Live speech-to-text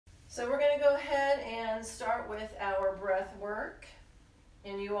So we're going to go ahead and start with our breath work.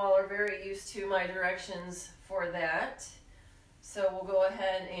 And you all are very used to my directions for that. So we'll go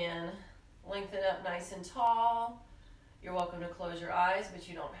ahead and lengthen up nice and tall. You're welcome to close your eyes, but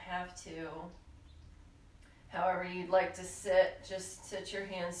you don't have to. However you'd like to sit, just sit your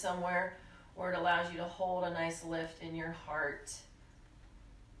hand somewhere where it allows you to hold a nice lift in your heart.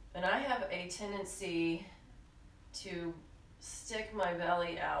 And I have a tendency to stick my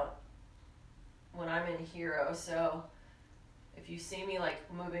belly out when I'm in hero, so if you see me like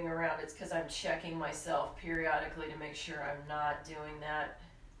moving around, it's because I'm checking myself periodically to make sure I'm not doing that.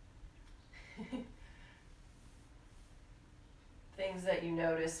 Things that you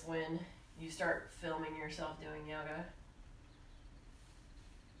notice when you start filming yourself doing yoga.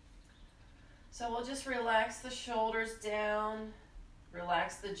 So we'll just relax the shoulders down,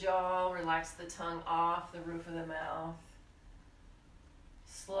 relax the jaw, relax the tongue off the roof of the mouth.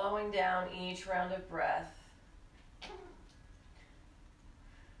 Slowing down each round of breath.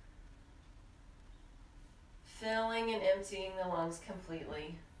 Filling and emptying the lungs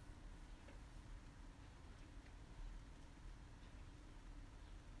completely.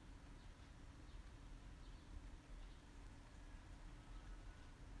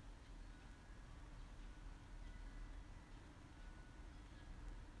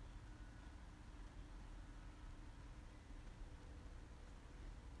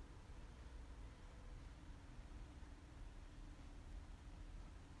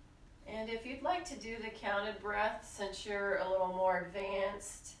 And if you'd like to do the counted breath, since you're a little more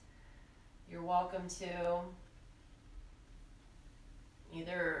advanced, you're welcome to.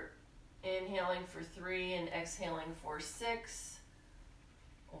 Either inhaling for 3 and exhaling for 6,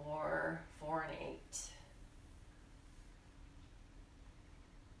 or 4 and 8.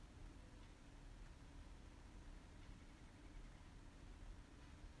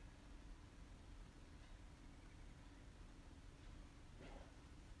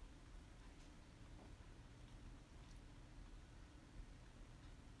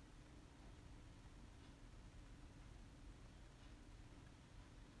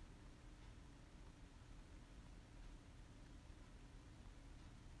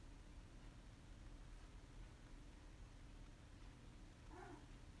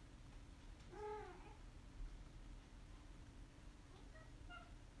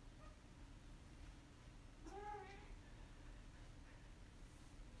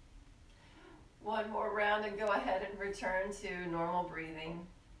 One more round and go ahead and return to normal breathing.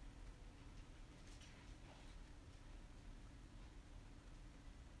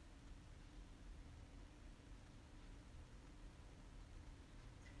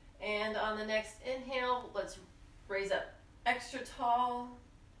 And on the next inhale, let's raise up extra tall.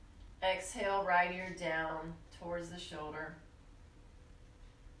 Exhale, right ear down towards the shoulder.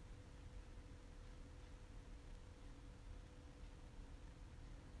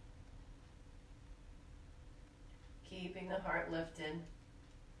 Keeping the heart lifted.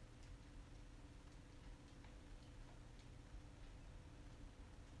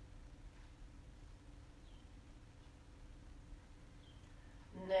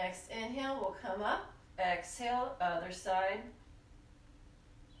 Next inhale, we'll come up. Exhale, other side.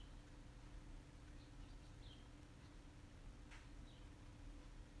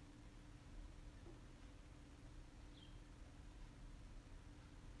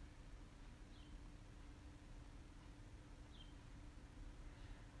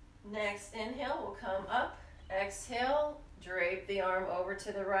 Next inhale, we'll come up. Exhale, drape the arm over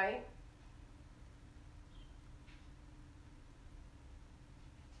to the right.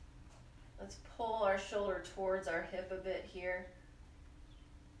 Let's pull our shoulder towards our hip a bit here.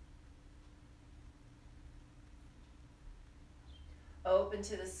 Open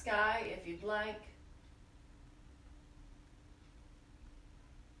to the sky if you'd like.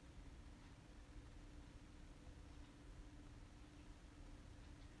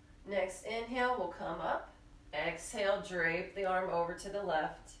 Next inhale, we'll come up. Exhale, drape the arm over to the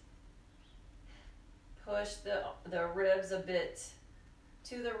left. Push the ribs a bit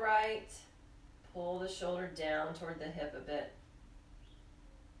to the right. Pull the shoulder down toward the hip a bit.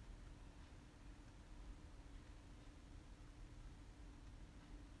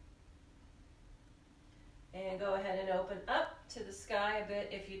 And go ahead and open up to the sky a bit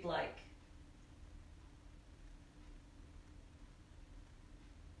if you'd like.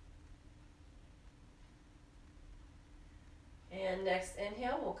 And next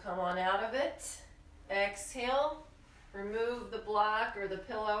inhale, we'll come on out of it. Exhale, remove the block or the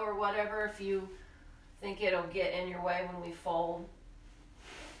pillow or whatever if you think it'll get in your way when we fold.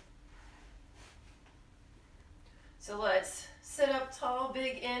 So let's Sit up tall,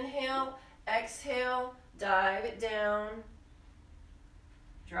 big inhale. Exhale, dive it down.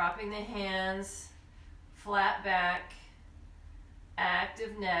 Dropping the hands, flat back,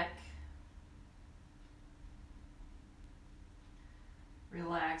 active neck.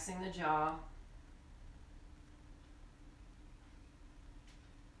 Relaxing the jaw.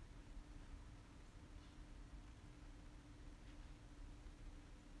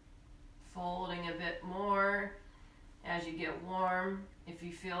 Folding a bit more as you get warm. If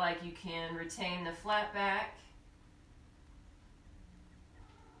you feel like you can retain the flat back.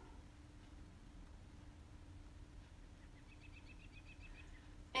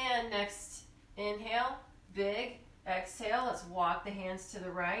 And next inhale, big. Exhale, let's walk the hands to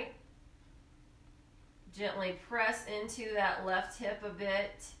the right. Gently press into that left hip a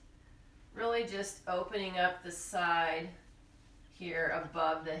bit. Really just opening up the side here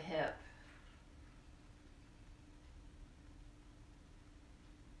above the hip.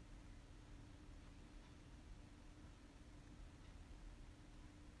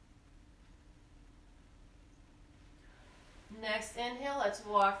 Next inhale, let's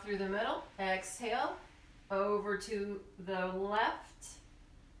walk through the middle. Exhale, over to the left.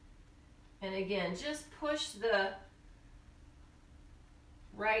 And again, just push the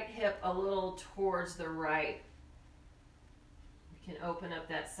right hip a little towards the right. You can open up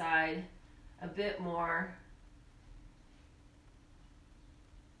that side a bit more.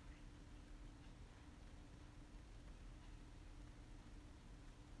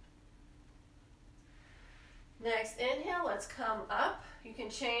 Next inhale, let's come up. You can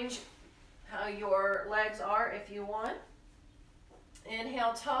change how your legs are if you want.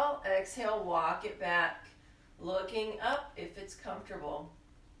 Inhale tall, exhale, walk it back. Looking up if it's comfortable.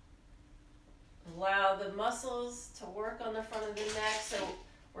 Allow the muscles to work on the front of the neck, so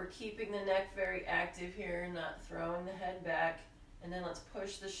we're keeping the neck very active here, not throwing the head back. And then let's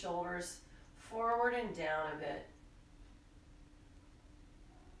push the shoulders forward and down a bit.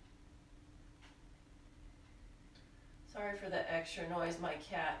 Sorry for the extra noise. My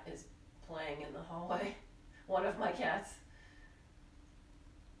cat is playing in the hallway. One of my cats.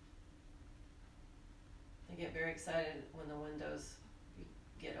 They get very excited when the windows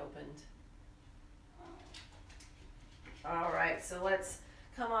get opened. All right, so let's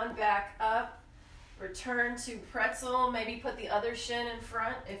come on back up. Return to pretzel. Maybe put the other shin in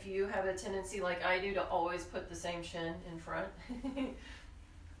front if you have a tendency like I do to always put the same shin in front.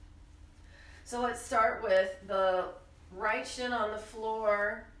 So let's start with the right shin on the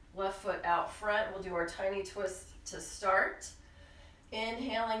floor, left foot out front. We'll do our tiny twist to start.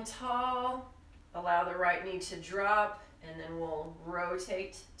 Inhaling tall, allow the right knee to drop, and then we'll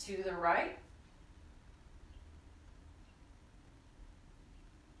rotate to the right.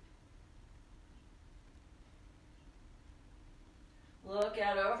 Look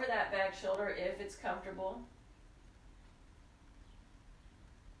out over that back shoulder if it's comfortable.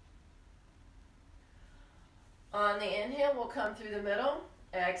 On the inhale, we'll come through the middle.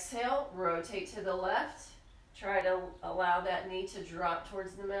 Exhale, rotate to the left. Try to allow that knee to drop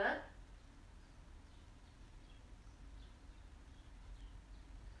towards the mat.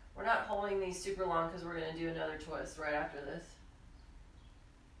 We're not holding these super long because we're going to do another twist right after this.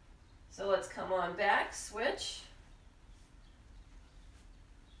 So let's come on back, switch.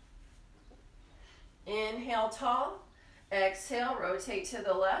 Inhale tall. Exhale, rotate to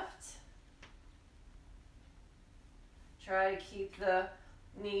the left. Try to keep the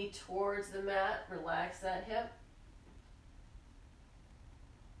knee towards the mat. Relax that hip.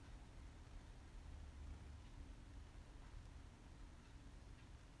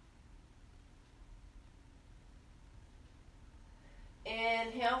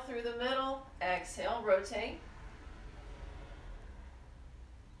 Inhale through the middle. Exhale, rotate.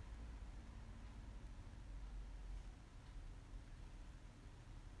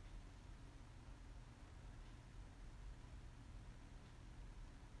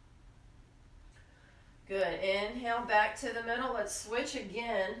 Good. Inhale back to the middle. Let's switch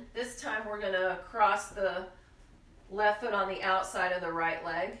again. This time we're going to cross the left foot on the outside of the right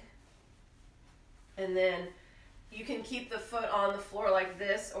leg. And then you can keep the foot on the floor like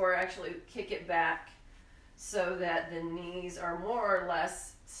this or actually kick it back so that the knees are more or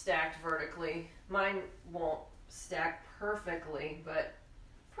less stacked vertically. Mine won't stack perfectly, but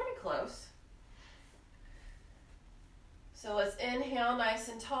pretty close. So let's inhale nice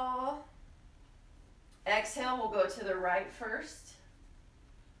and tall. Exhale, we'll go to the right first.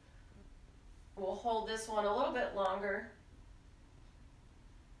 We'll hold this one a little bit longer.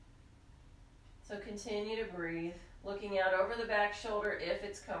 So continue to breathe, looking out over the back shoulder if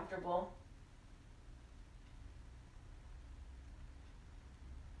it's comfortable.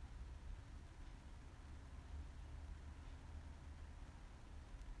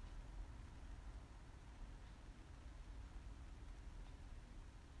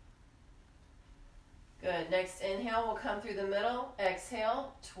 Good. Next inhale will come through the middle.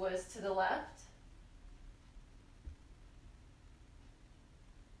 Exhale, twist to the left.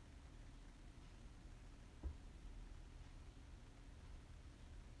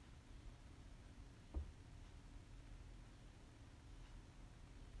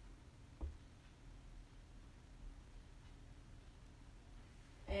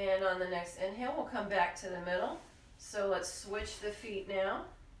 And on the next inhale, we'll come back to the middle. So let's switch the feet now.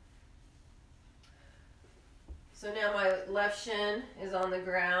 So now my left shin is on the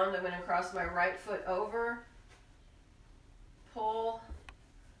ground. I'm going to cross my right foot over, pull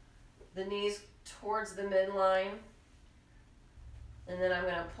the knees towards the midline, and then I'm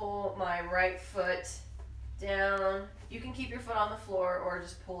going to pull my right foot down. You can keep your foot on the floor or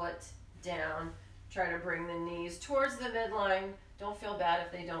just pull it down. Try to bring the knees towards the midline. Don't feel bad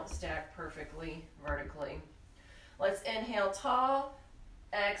if they don't stack perfectly vertically. Let's inhale tall.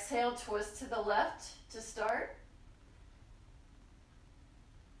 Exhale, twist to the left to start.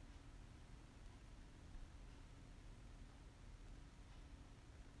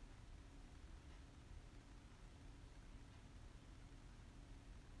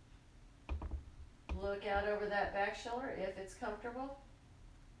 Look out over that back shoulder if it's comfortable.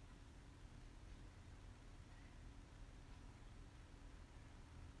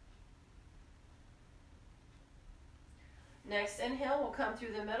 Next inhale, we'll come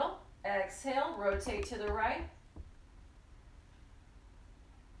through the middle. Exhale, rotate to the right.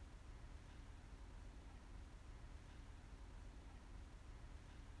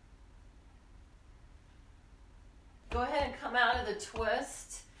 Go ahead and come out of the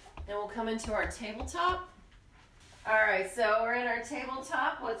twist, and we'll come into our tabletop. All right, so we're in our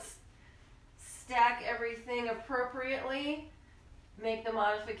tabletop. Let's stack everything appropriately. Make the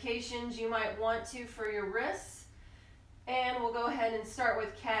modifications you might want to for your wrists. And we'll go ahead and start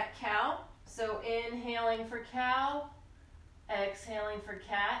with cat-cow. So inhaling for cow, exhaling for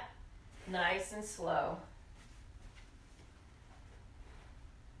cat, nice and slow.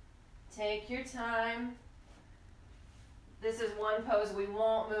 Take your time. This is one pose we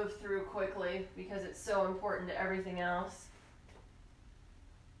won't move through quickly because it's so important to everything else.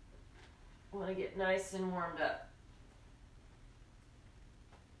 I want to get nice and warmed up.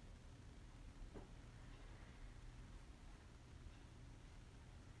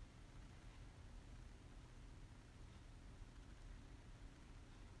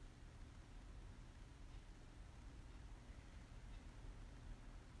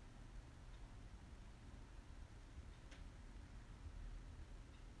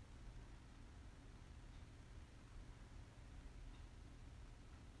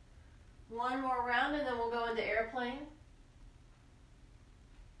 One more round and then we'll go into airplane.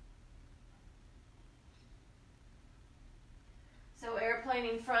 So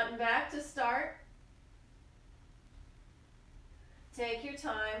airplaning front and back to start. Take your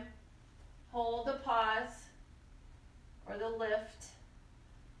time. Hold the pause or the lift.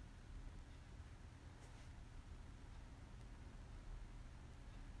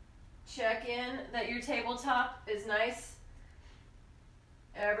 Check in that your tabletop is nice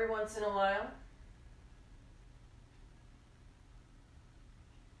every once in a while.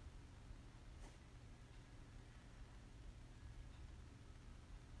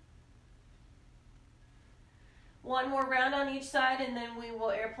 One more round on each side and then we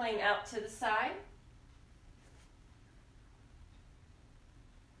will airplane out to the side.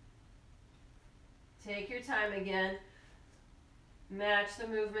 Take your time again. Match the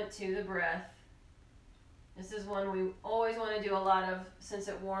movement to the breath. This is one we always want to do a lot of since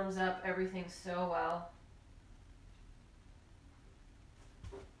it warms up everything so well.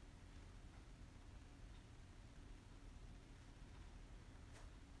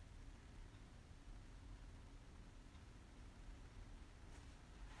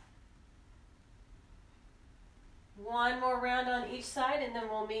 One more round on each side and then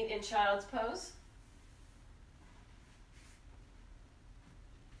we'll meet in child's pose.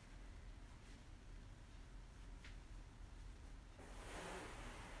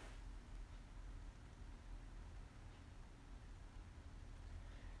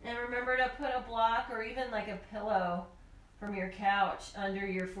 And remember to put a block or even like a pillow from your couch under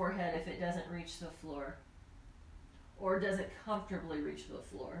your forehead if it doesn't reach the floor or doesn't comfortably reach the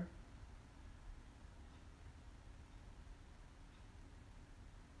floor.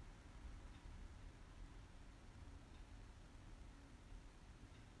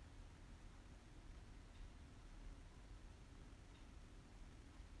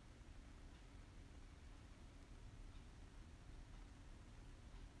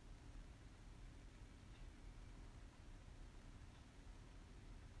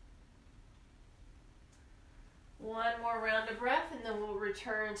 we'll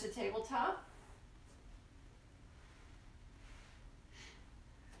return to tabletop.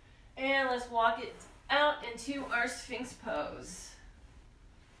 And let's walk it out into our Sphinx pose.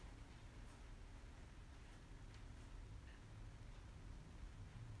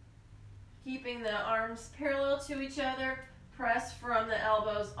 Keeping the arms parallel to each other, press from the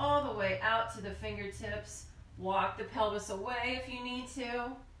elbows all the way out to the fingertips. Walk the pelvis away if you need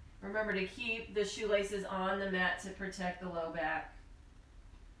to. Remember to keep the shoelaces on the mat to protect the low back.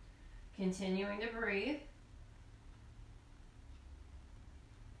 Continuing to breathe.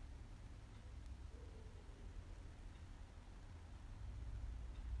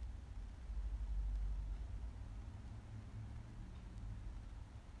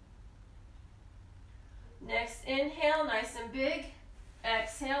 Next inhale, nice and big.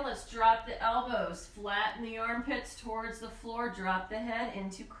 Exhale, let's drop the elbows, flatten the armpits towards the floor, drop the head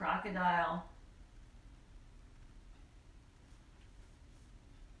into crocodile.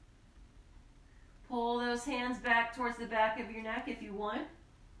 Pull those hands back towards the back of your neck if you want.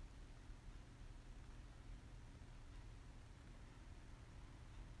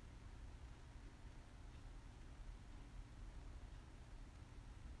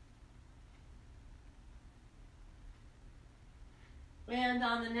 And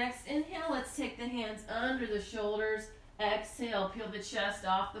on the next inhale, let's take the hands under the shoulders. Exhale, peel the chest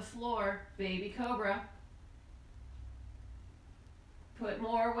off the floor, baby cobra. Put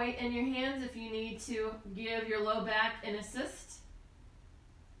more weight in your hands if you need to give your low back an assist.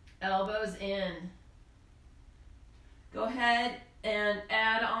 Elbows in. Go ahead and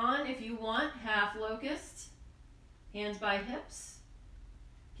add on, if you want, half locust. Hands by hips.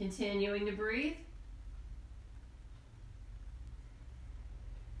 Continuing to breathe.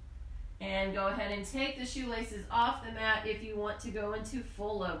 And go ahead and take the shoelaces off the mat if you want to go into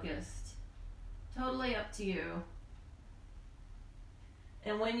full locust. Totally up to you.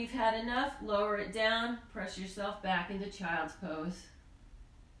 And when you've had enough, lower it down, press yourself back into child's pose.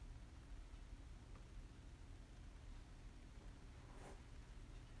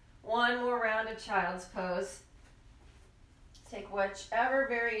 One more round of child's pose. Take whichever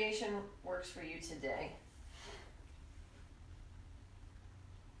variation works for you today.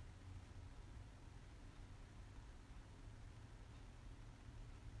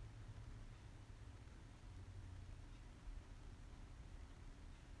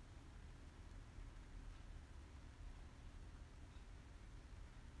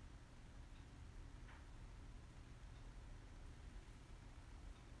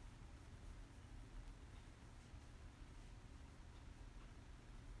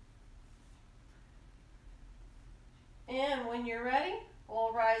 And when you're ready,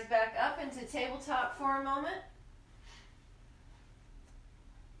 we'll rise back up into tabletop for a moment.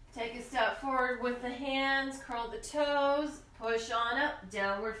 Take a step forward with the hands, curl the toes, push on up,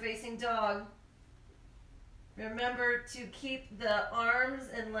 downward facing dog. Remember to keep the arms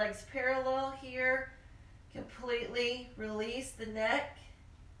and legs parallel here. Completely release the neck.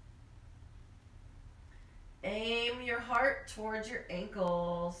 Aim your heart towards your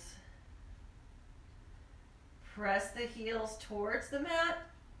ankles. Press the heels towards the mat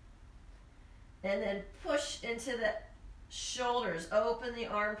and then push into the shoulders. Open the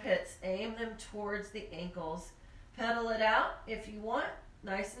armpits. Aim them towards the ankles. Pedal it out if you want,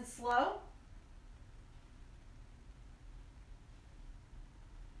 nice and slow.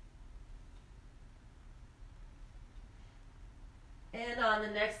 And on the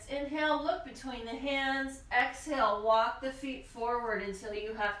next inhale, look between the hands. Exhale, walk the feet forward until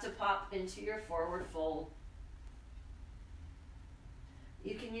you have to pop into your forward fold.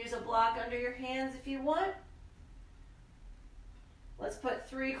 You can use a block under your hands if you want. Let's put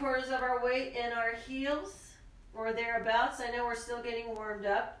 3/4 of our weight in our heels or thereabouts. I know we're still getting warmed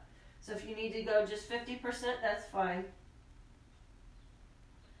up, so if you need to go just 50%, that's fine.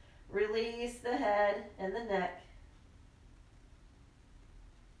 Release the head and the neck.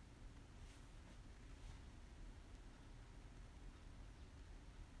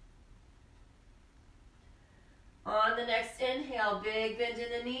 On the next inhale, big bend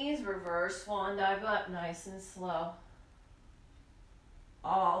in the knees, reverse swan dive up, nice and slow.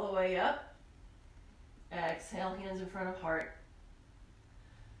 All the way up. Exhale, hands in front of heart.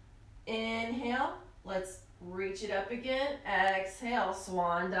 Inhale, let's reach it up again. Exhale,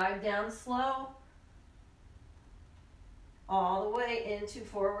 swan dive down slow. All the way into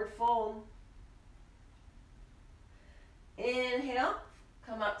forward fold. Inhale,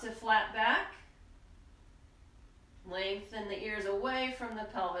 come up to flat back. Lengthen the ears away from the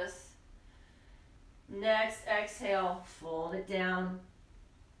pelvis. Next exhale, fold it down.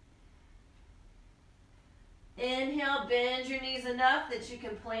 Inhale, bend your knees enough that you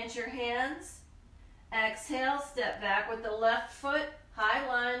can plant your hands. Exhale, step back with the left foot, high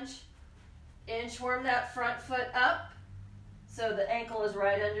lunge. Inchworm that front foot up so the ankle is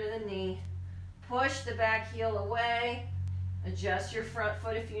right under the knee. Push the back heel away. Adjust your front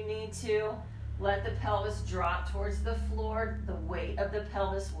foot if you need to. Let the pelvis drop towards the floor. The weight of the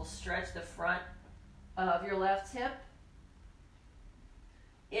pelvis will stretch the front of your left hip.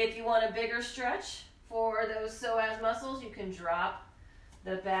 If you want a bigger stretch for those psoas muscles, you can drop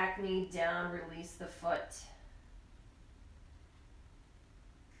the back knee down, release the foot.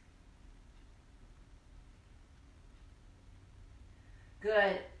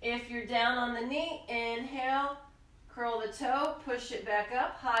 Good. If you're down on the knee, inhale, curl the toe, push it back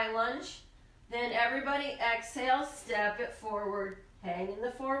up, high lunge. Then everybody exhale, step it forward. Hang in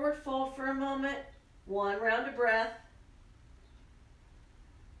the forward fold for a moment. One round of breath.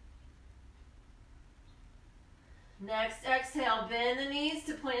 Next, exhale, bend the knees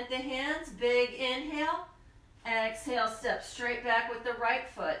to plant the hands. Big inhale. Exhale, step straight back with the right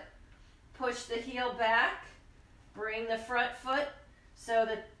foot. Push the heel back. Bring the front foot so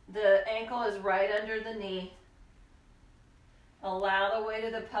that the ankle is right under the knee. Allow the weight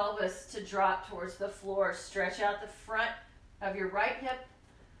of the pelvis to drop towards the floor. Stretch out the front of your right hip,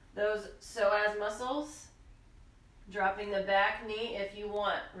 those psoas muscles. Dropping the back knee if you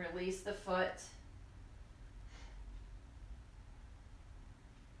want. Release the foot.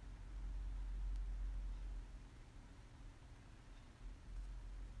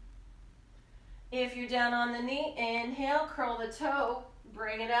 If you're down on the knee, inhale, curl the toe,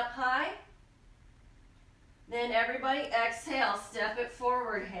 bring it up high. Then everybody exhale, step it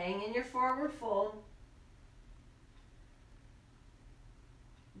forward, hang in your forward fold.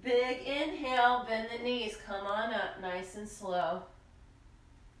 Big inhale, bend the knees, come on up, nice and slow.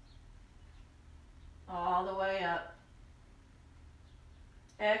 All the way up.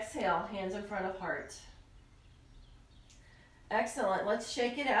 Exhale, hands in front of heart. Excellent, let's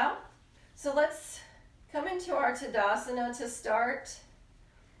shake it out. So let's come into our Tadasana to start.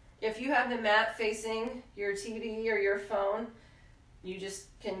 If you have the mat facing your TV or your phone, you just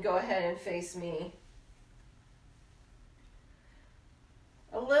can go ahead and face me.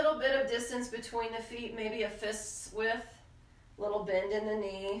 A little bit of distance between the feet, maybe a fist's width, little bend in the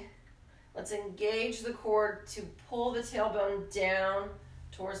knee. Let's engage the core to pull the tailbone down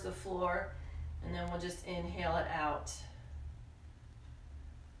towards the floor, and then we'll just inhale it out.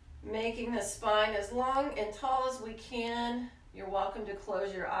 Making the spine as long and tall as we can. You're welcome to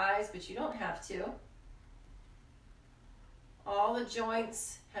close your eyes, but you don't have to. All the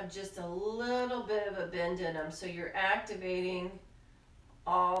joints have just a little bit of a bend in them, so you're activating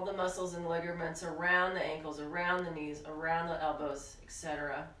all the muscles and ligaments around the ankles, around the knees, around the elbows,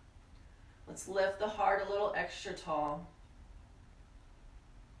 etc. Let's lift the heart a little extra tall.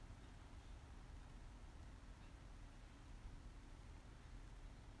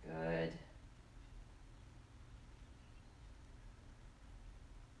 Good.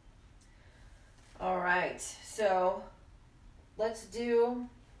 All right, so let's do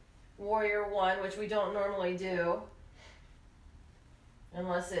Warrior One, which we don't normally do,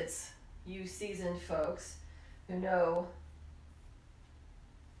 unless it's you seasoned folks who know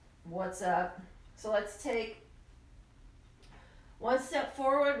what's up. So let's take one step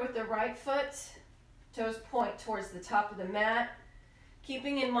forward with the right foot, toes point towards the top of the mat.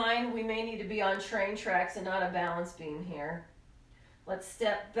 Keeping in mind we may need to be on train tracks and not a balance beam here. Let's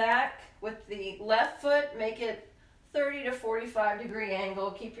step back with the left foot, make it 30 to 45 degree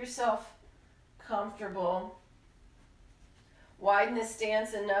angle. Keep yourself comfortable. Widen the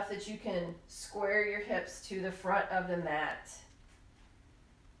stance enough that you can square your hips to the front of the mat.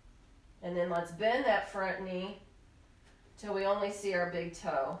 And then let's bend that front knee till we only see our big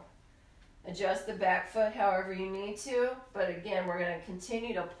toe. Adjust the back foot however you need to, but again, we're going to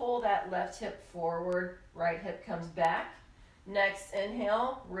continue to pull that left hip forward, right hip comes back. Next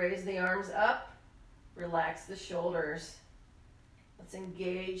inhale, raise the arms up, relax the shoulders. Let's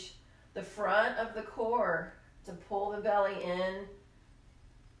engage the front of the core to pull the belly in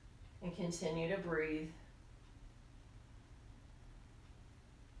and continue to breathe.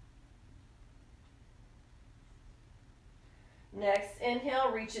 Next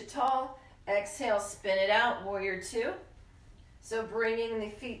inhale, reach it tall. Exhale, spin it out, Warrior Two. So bringing the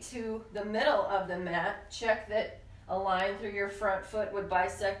feet to the middle of the mat, check that a line through your front foot would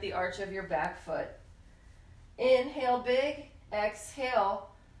bisect the arch of your back foot. Inhale big, exhale,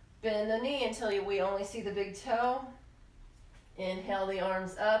 bend the knee until we only see the big toe. Inhale the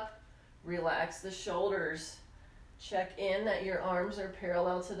arms up, relax the shoulders. Check in that your arms are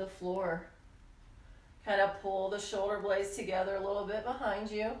parallel to the floor. Kind of pull the shoulder blades together a little bit behind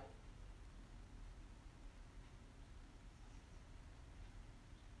you.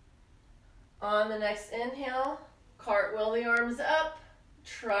 On the next inhale, cartwheel the arms up,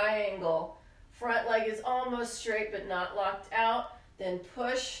 triangle. Front leg is almost straight but not locked out. Then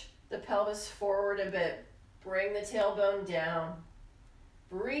push the pelvis forward a bit. Bring the tailbone down.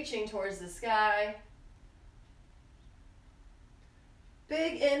 Reaching towards the sky.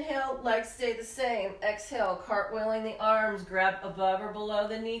 Big inhale, legs stay the same. Exhale, cartwheeling the arms, grab above or below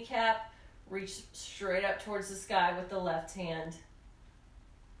the kneecap. Reach straight up towards the sky with the left hand.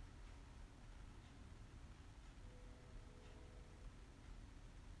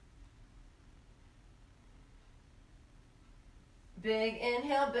 Big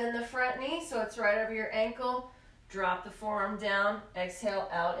inhale, bend the front knee so it's right over your ankle. Drop the forearm down. Exhale,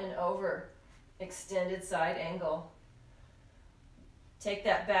 out and over. Extended side angle. Take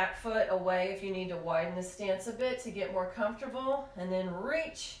that back foot away if you need to widen the stance a bit to get more comfortable. And then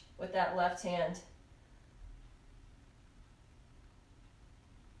reach with that left hand.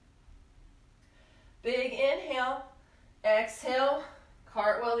 Big inhale. Exhale.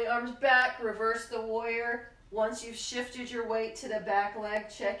 Cartwheel the arms back. Reverse the warrior. Once you've shifted your weight to the back leg,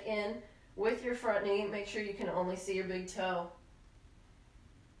 check in with your front knee. Make sure you can only see your big toe.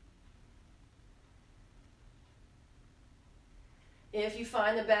 If you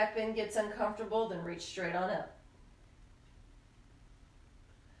find the back bend gets uncomfortable, then reach straight on up.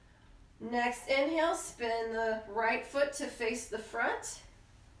 Next inhale, spin the right foot to face the front.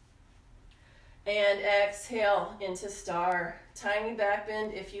 And exhale into star. Tiny back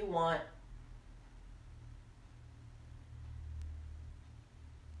bend if you want.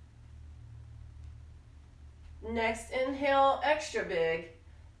 Next inhale, extra big.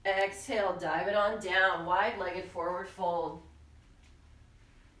 Exhale, dive it on down, wide-legged forward fold.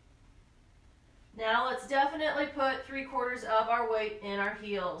 Now let's definitely put 3/4 of our weight in our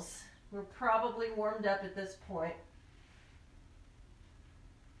heels. We're probably warmed up at this point.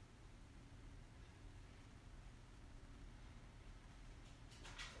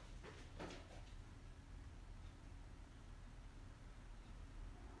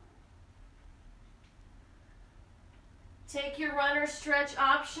 Take your runner stretch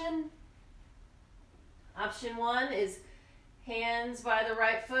option. Option 1 is hands by the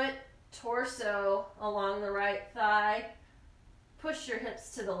right foot, torso along the right thigh. Push your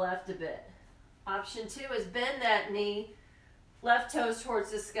hips to the left a bit. Option 2 is bend that knee, left toes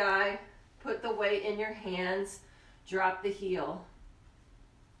towards the sky. Put the weight in your hands. Drop the heel.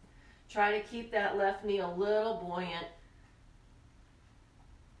 Try to keep that left knee a little buoyant.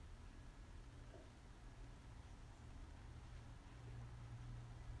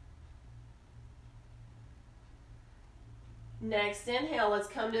 Next inhale, let's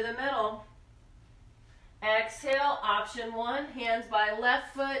come to the middle. Exhale, option 1, hands by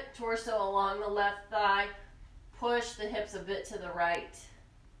left foot, torso along the left thigh. Push the hips a bit to the right.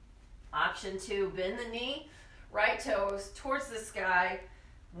 Option 2, bend the knee, right toes towards the sky,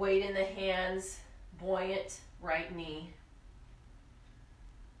 weight in the hands, buoyant right knee.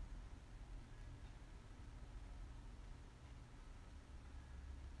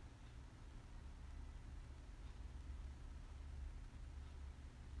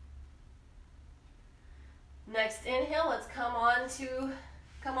 Next inhale, let's come on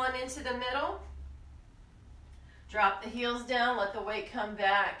into the middle. Drop the heels down, let the weight come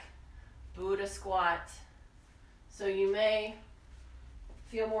back. Buddha squat. So you may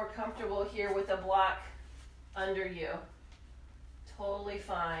feel more comfortable here with a block under you. Totally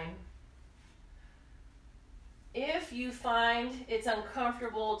fine. If you find it's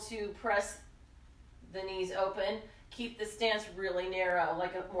uncomfortable to press the knees open, keep the stance really narrow,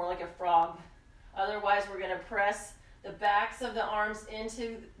 more like a frog. Otherwise, we're going to press the backs of the arms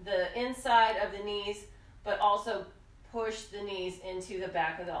into the inside of the knees, but also push the knees into the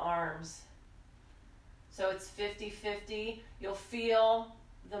back of the arms. So it's 50-50. You'll feel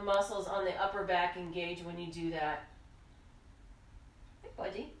the muscles on the upper back engage when you do that. Hey,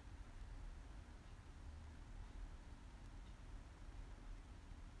 buddy.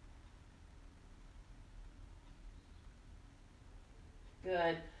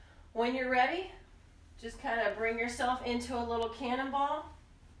 Good. When you're ready, just kind of bring yourself into a little cannonball.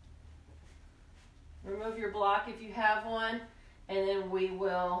 Remove your block if you have one, and then we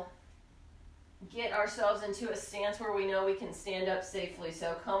will get ourselves into a stance where we know we can stand up safely.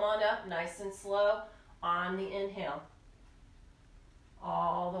 So come on up nice and slow on the inhale.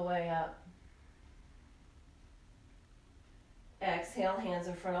 All the way up. Exhale, hands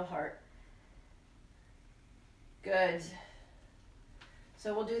in front of heart. Good.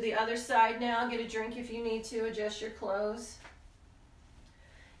 So we'll do the other side now. Get a drink if you need to, adjust your clothes.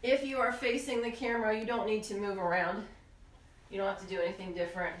 If you are facing the camera, you don't need to move around. You don't have to do anything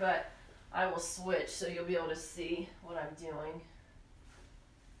different, but I will switch so you'll be able to see what I'm doing.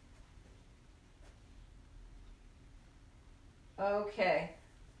 Okay,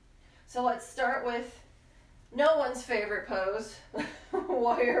 so let's start with no one's favorite pose,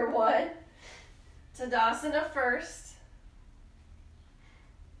 Warrior One. Tadasana first,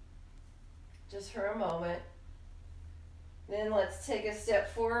 just for a moment. Then let's take a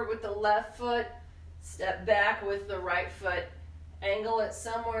step forward with the left foot, step back with the right foot. Angle it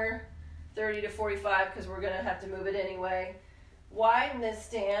somewhere 30 to 45 because we're going to have to move it anyway. Widen this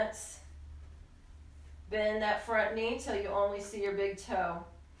stance. Bend that front knee till you only see your big toe.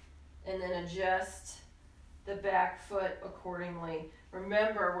 And then adjust the back foot accordingly.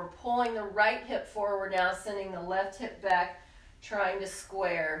 Remember, we're pulling the right hip forward now, sending the left hip back, trying to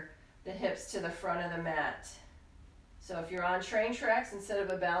square the hips to the front of the mat. So if you're on train tracks instead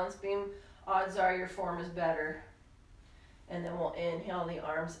of a balance beam, odds are your form is better. And then we'll inhale the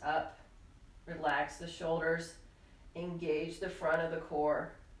arms up, relax the shoulders, engage the front of the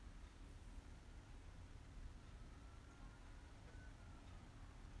core.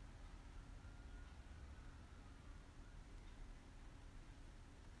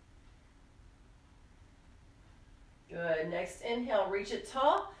 Good. Next inhale, reach it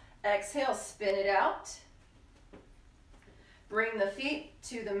tall. Exhale, spin it out. Bring the feet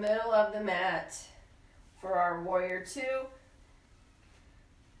to the middle of the mat for our Warrior Two.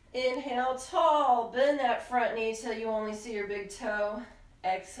 Inhale, tall. Bend that front knee till you only see your big toe.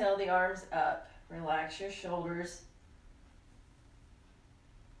 Exhale the arms up. Relax your shoulders.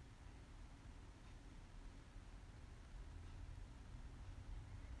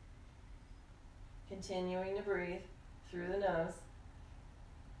 Continuing to breathe through the nose.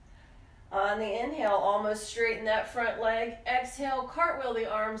 On the inhale, almost straighten that front leg. Exhale, cartwheel the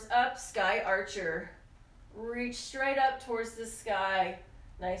arms up, sky archer. Reach straight up towards the sky,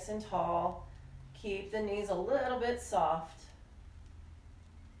 nice and tall. Keep the knees a little bit soft.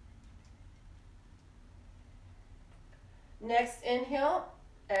 Next inhale,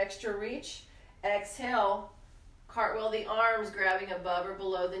 extra reach. Exhale, cartwheel the arms, grabbing above or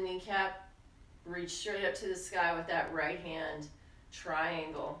below the kneecap. Reach straight up to the sky with that right hand,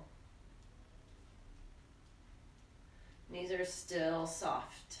 triangle. Knees are still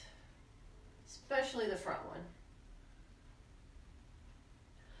soft, especially the front one.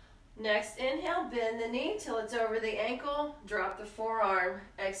 Next inhale, bend the knee till it's over the ankle, drop the forearm.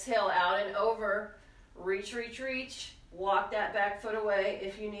 Exhale, out and over, reach, reach, reach. Walk that back foot away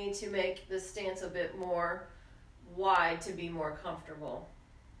if you need to make the stance a bit more wide to be more comfortable.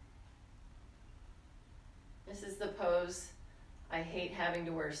 This is the pose I hate having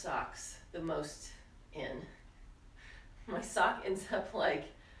to wear socks the most in. My sock ends up like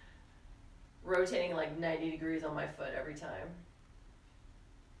rotating like 90 degrees on my foot every time.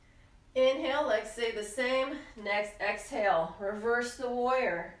 Inhale, legs stay the same. Next, exhale, reverse the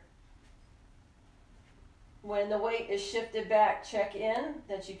warrior. When the weight is shifted back, check in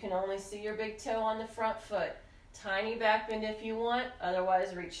that you can only see your big toe on the front foot. Tiny back bend if you want,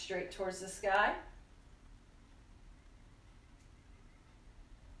 otherwise reach straight towards the sky.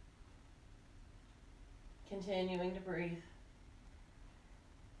 Continuing to breathe.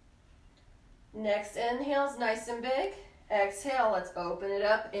 Next inhale's nice and big. Exhale, let's open it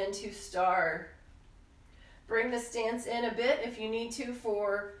up into star. Bring the stance in a bit if you need to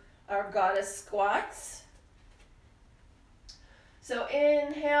for our goddess squats. So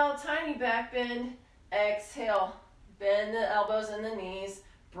inhale, tiny back bend. Exhale, bend the elbows and the knees.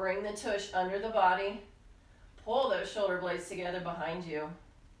 Bring the tush under the body. Pull those shoulder blades together behind you.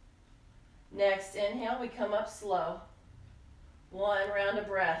 Next inhale, we come up slow. One round of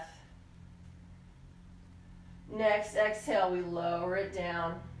breath. Next exhale, we lower it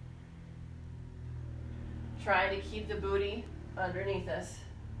down. Trying to keep the booty underneath us.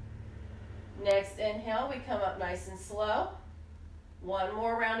 Next inhale, we come up nice and slow. One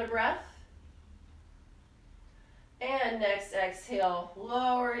more round of breath. And next exhale,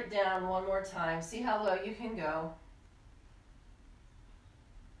 lower it down one more time. See how low you can go.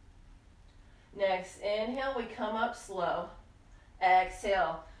 Next inhale, we come up slow.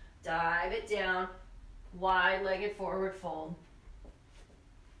 Exhale, dive it down. Wide-legged forward fold.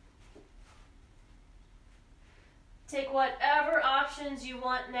 Take whatever options you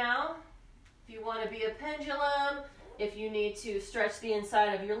want now. If you want to be a pendulum, if you need to stretch the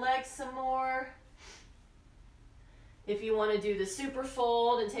inside of your legs some more, if you want to do the super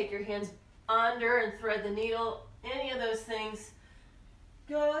fold and take your hands under and thread the needle, any of those things,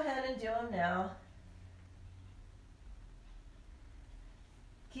 Go ahead and do them now.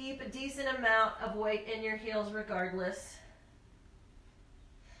 Keep a decent amount of weight in your heels regardless.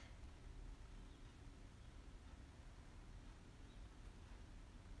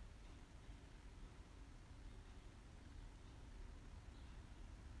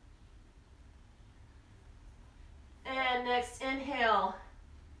 And next, inhale.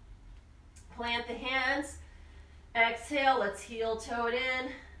 Plant the hands. Exhale, let's heel toe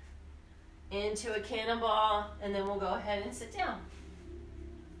it into a cannonball, and then we'll go ahead and sit down.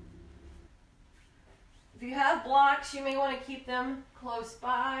 If you have blocks, you may want to keep them close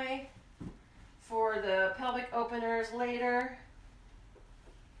by for the pelvic openers later.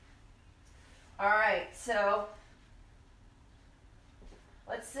 All right, so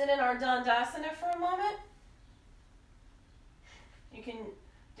let's sit in our Dandasana for a moment. You can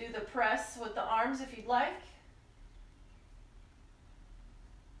do the press with the arms if you'd like.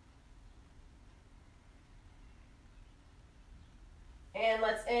 And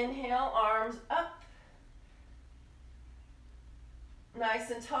let's inhale, arms up. Nice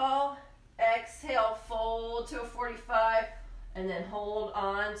and tall. Exhale, fold to a 45, and then hold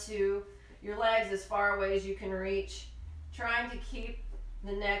on to your legs as far away as you can reach, trying to keep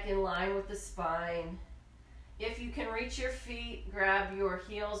the neck in line with the spine. If you can reach your feet, grab your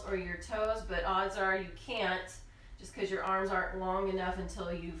heels or your toes, but odds are you can't just because your arms aren't long enough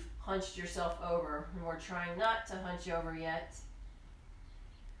until you've hunched yourself over, and we're trying not to hunch over yet.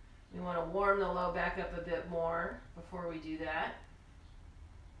 We want to warm the low back up a bit more before we do that.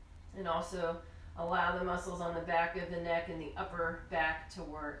 And also allow the muscles on the back of the neck and the upper back to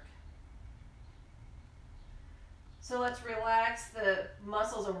work. So let's relax the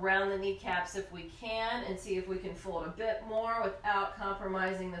muscles around the kneecaps if we can, and see if we can fold a bit more without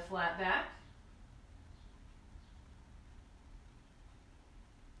compromising the flat back.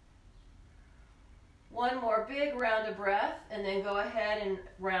 One more big round of breath, and then go ahead and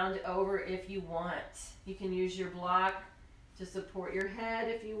round over if you want. You can use your block to support your head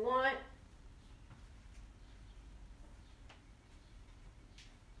if you want.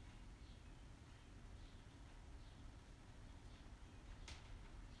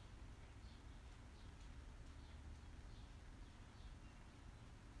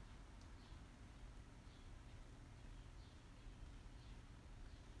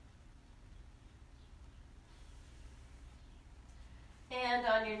 And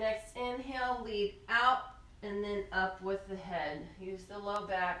on your next inhale, lead out and then up with the head. Use the low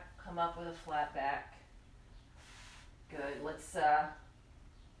back, come up with a flat back. Good, let's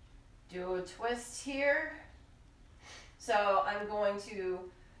do a twist here. So I'm going to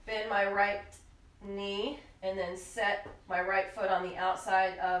bend my right knee and then set my right foot on the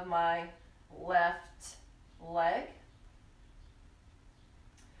outside of my left leg.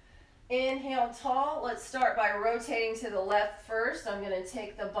 Inhale tall. Let's start by rotating to the left first. I'm going to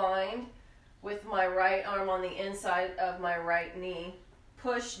take the bind with my right arm on the inside of my right knee.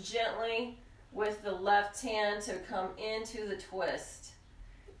 Push gently with the left hand to come into the twist.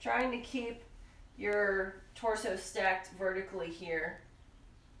 Trying to keep your torso stacked vertically here.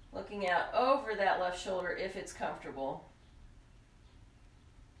 Looking out over that left shoulder if it's comfortable.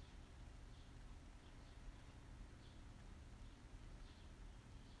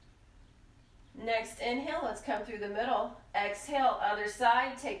 Next inhale, let's come through the middle. Exhale, other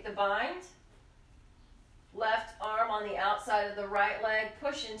side, take the bind. Left arm on the outside of the right leg,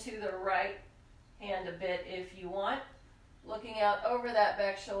 push into the right hand a bit if you want. Looking out over that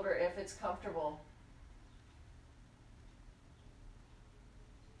back shoulder if it's comfortable.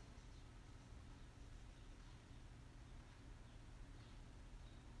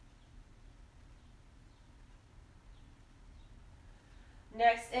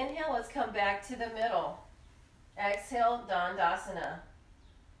 Next inhale, let's come back to the middle. Exhale, Dandasana.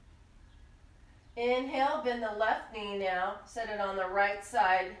 Inhale, bend the left knee now. Set it on the right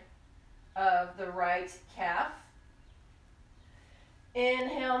side of the right calf.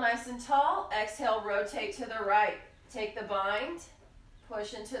 Inhale, nice and tall. Exhale, rotate to the right. Take the bind.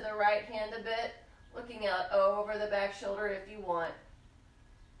 Push into the right hand a bit. Looking out over the back shoulder if you want.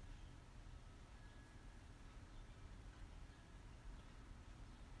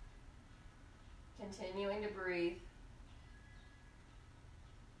 Continuing to breathe.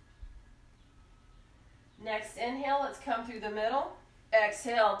 Next inhale, let's come through the middle.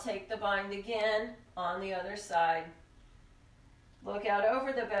 Exhale, take the bind again on the other side. Look out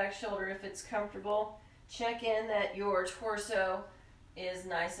over the back shoulder if it's comfortable. Check in that your torso is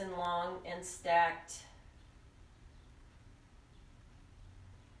nice and long and stacked.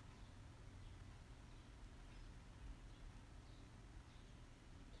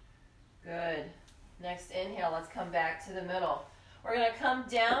 Good. Next inhale, let's come back to the middle. We're going to come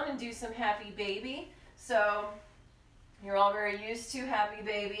down and do some happy baby. So you're all very used to happy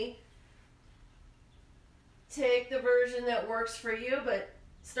baby. Take the version that works for you, but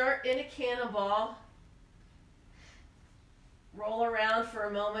start in a cannonball. Roll around for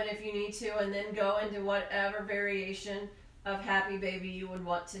a moment if you need to, and then go into whatever variation of happy baby you would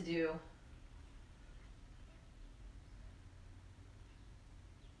want to do.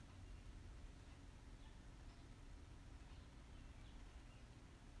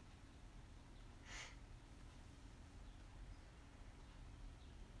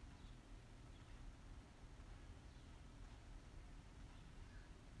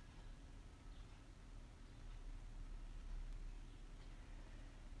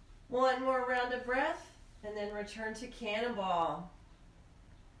 One more round of breath, and then return to cannonball.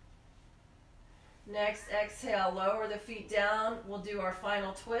 Next, exhale, lower the feet down. We'll do our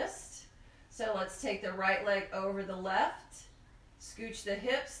final twist. So let's take the right leg over the left, scooch the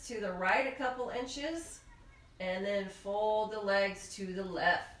hips to the right a couple inches, and then fold the legs to the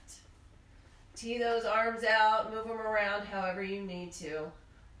left. Tee those arms out, move them around however you need to.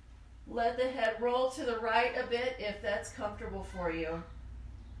 Let the head roll to the right a bit if that's comfortable for you.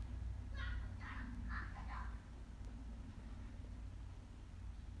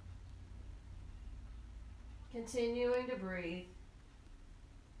 Continuing to breathe.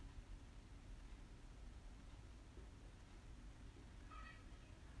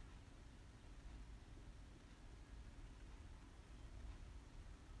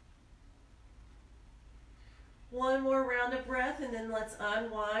 One more round of breath, and then let's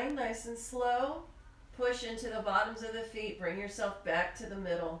unwind nice and slow. Push into the bottoms of the feet. Bring yourself back to the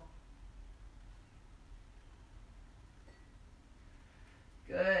middle.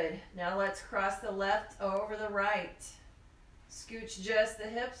 Good. Now let's cross the left over the right. Scooch just the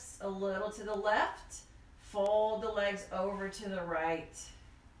hips a little to the left. Fold the legs over to the right.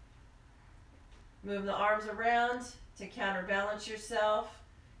 Move the arms around to counterbalance yourself.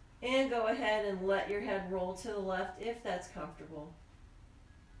 And go ahead and let your head roll to the left if that's comfortable.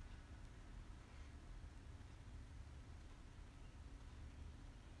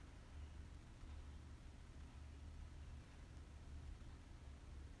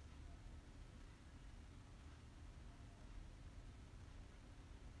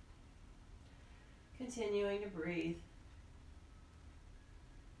 Continuing to breathe.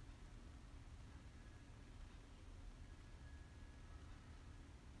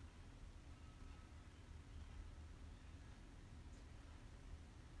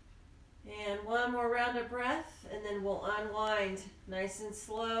 And one more round of breath, and then we'll unwind nice and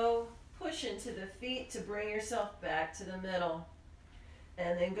slow. Push into the feet to bring yourself back to the middle.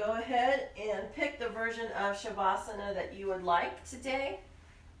 And then go ahead and pick the version of Shavasana that you would like today.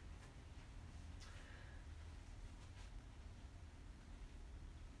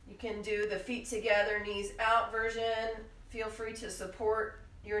 You can do the feet together, knees out version. Feel free to support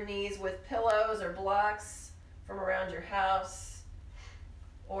your knees with pillows or blocks from around your house.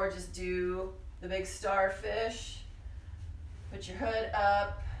 Or just do the big starfish. Put your hood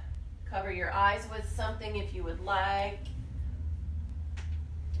up. Cover your eyes with something if you would like.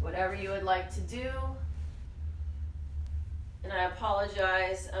 Whatever you would like to do. And I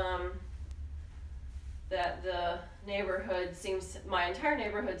apologize that the neighborhood my entire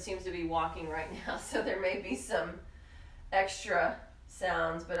neighborhood seems to be walking right now, so there may be some extra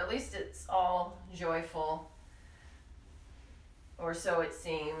sounds, but at least it's all joyful, or so it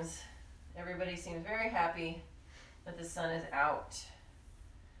seems. Everybody seems very happy that the sun is out.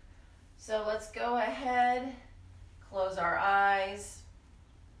 So let's go ahead, close our eyes,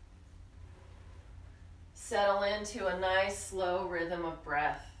 settle into a nice slow rhythm of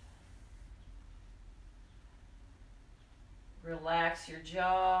breath. Relax your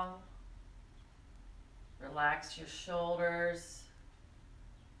jaw, relax your shoulders,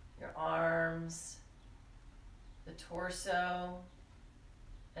 your arms, the torso,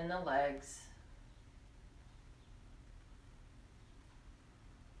 and the legs.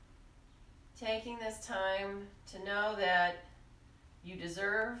 Taking this time to know that you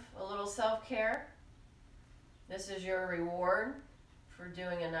deserve a little self-care. This is your reward for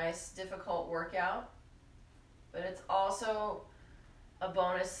doing a nice, difficult workout. But it's also a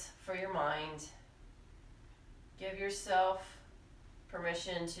bonus for your mind. Give yourself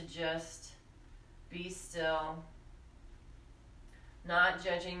permission to just be still, not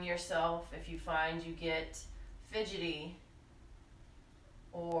judging yourself if you find you get fidgety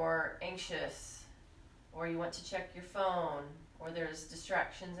or anxious, or you want to check your phone, or there's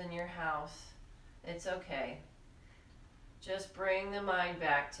distractions in your house. It's okay. Just bring the mind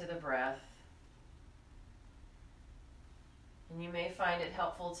back to the breath. And you may find it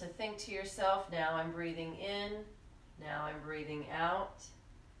helpful to think to yourself, now I'm breathing in, now I'm breathing out.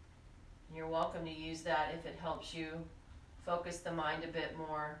 And you're welcome to use that if it helps you focus the mind a bit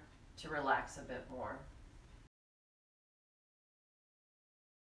more, to relax a bit more.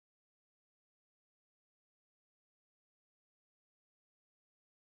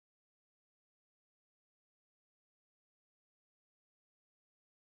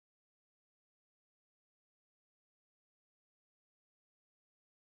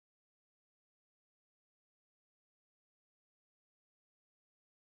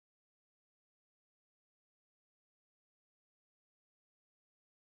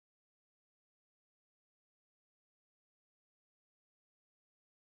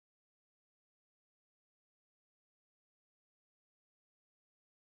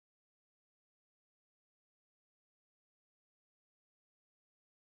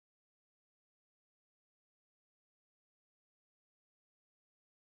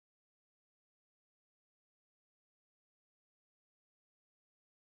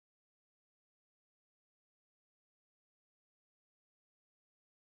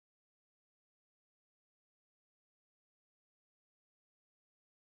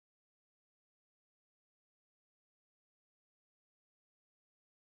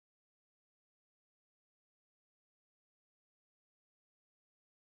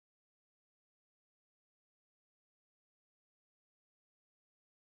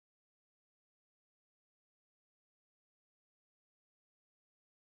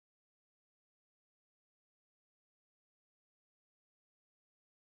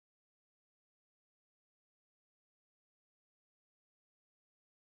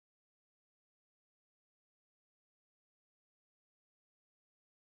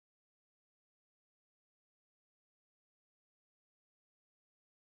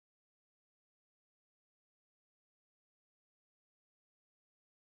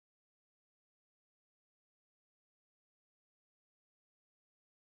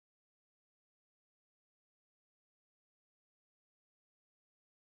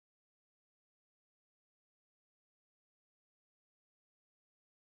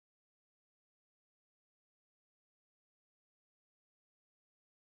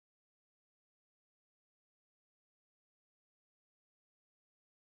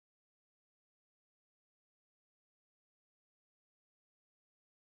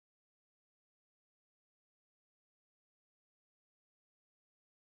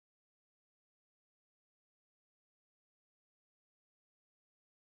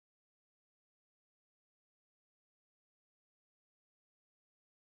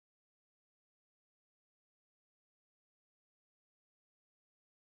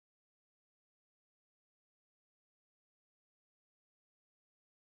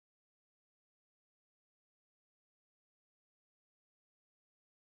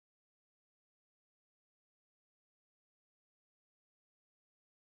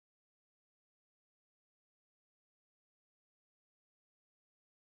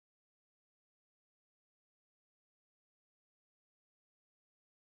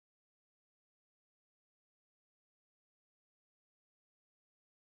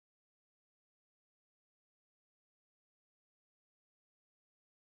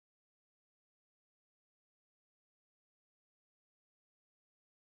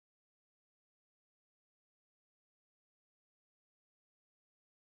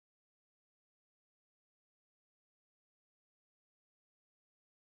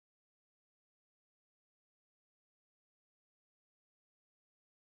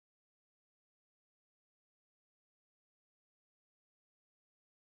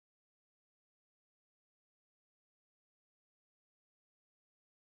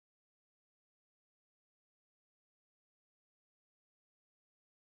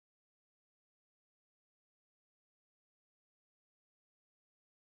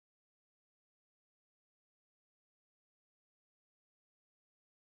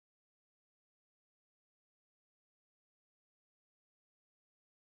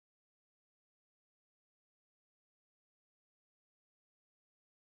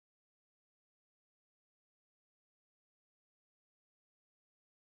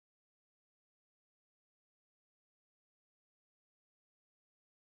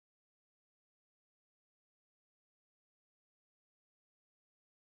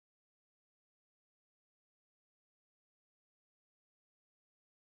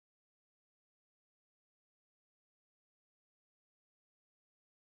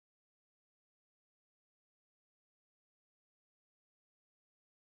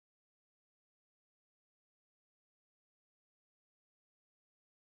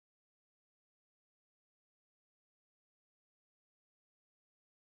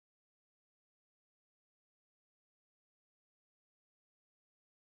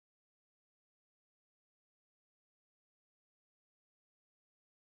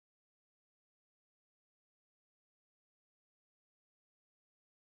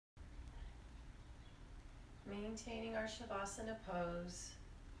 Maintaining our Shavasana pose.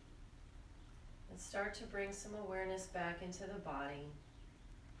 Let's start to bring some awareness back into the body.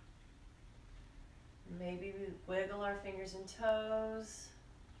 Maybe we wiggle our fingers and toes,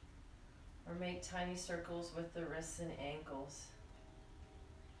 or make tiny circles with the wrists and ankles.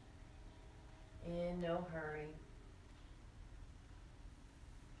 In no hurry.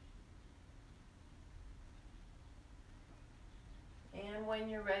 And when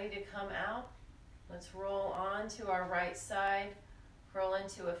you're ready to come out, let's roll on to our right side, curl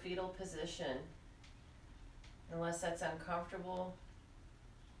into a fetal position. Unless that's uncomfortable,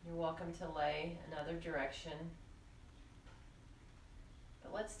 you're welcome to lay another direction.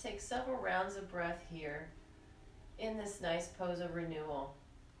 But let's take several rounds of breath here in this nice pose of renewal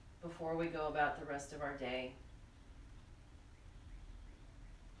before we go about the rest of our day.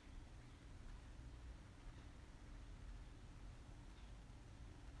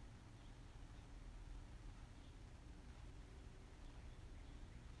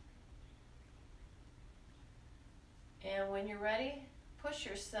 And when you're ready, push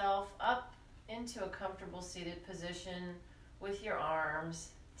yourself up into a comfortable seated position with your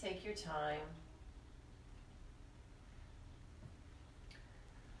arms. Take your time.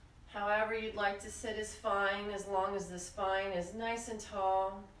 However you'd like to sit is fine, as long as the spine is nice and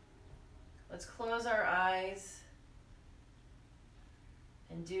tall. Let's close our eyes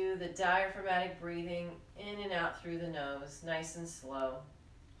and do the diaphragmatic breathing in and out through the nose, nice and slow.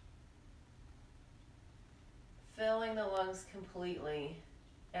 Filling the lungs completely,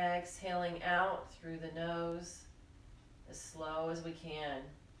 exhaling out through the nose as slow as we can.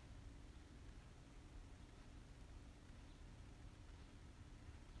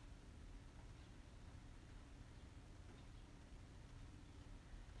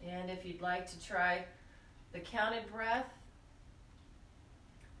 And if you'd like to try the counted breath,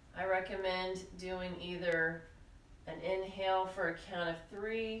 I recommend doing either an inhale for a count of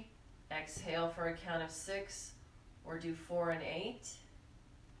 3, exhale for a count of 6, or do 4 and 8.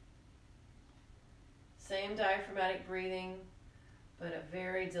 Same diaphragmatic breathing, but a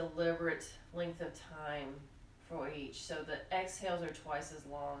very deliberate length of time for each. So the exhales are twice as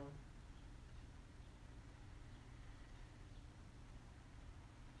long.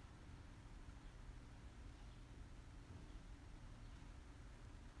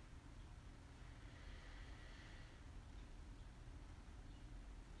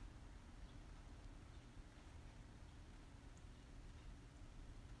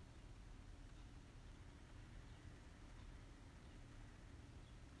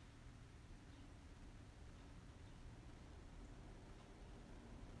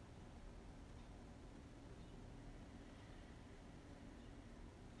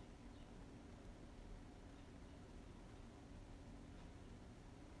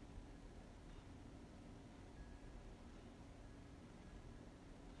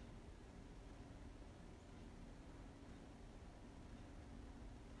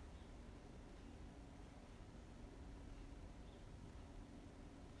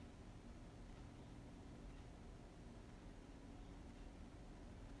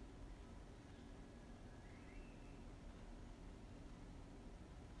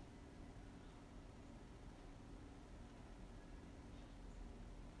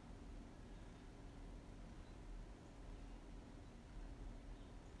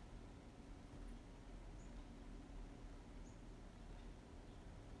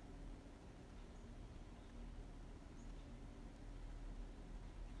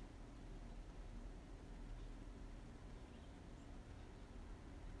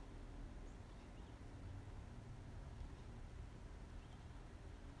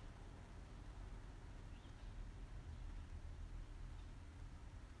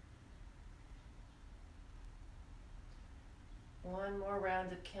 One more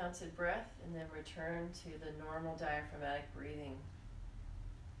round of counted breath and then return to the normal diaphragmatic breathing.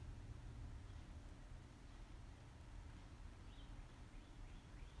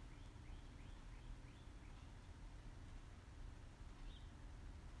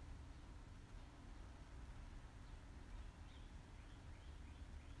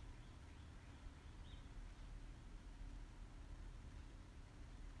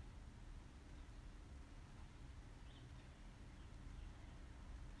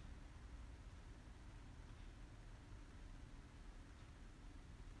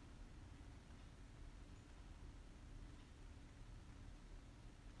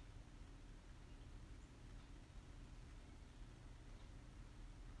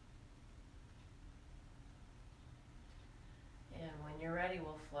 When you're ready,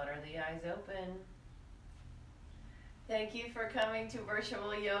 we'll flutter the eyes open. Thank you for coming to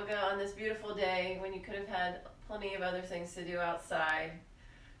virtual yoga on this beautiful day when you could have had plenty of other things to do outside.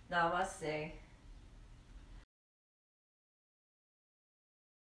 Namaste.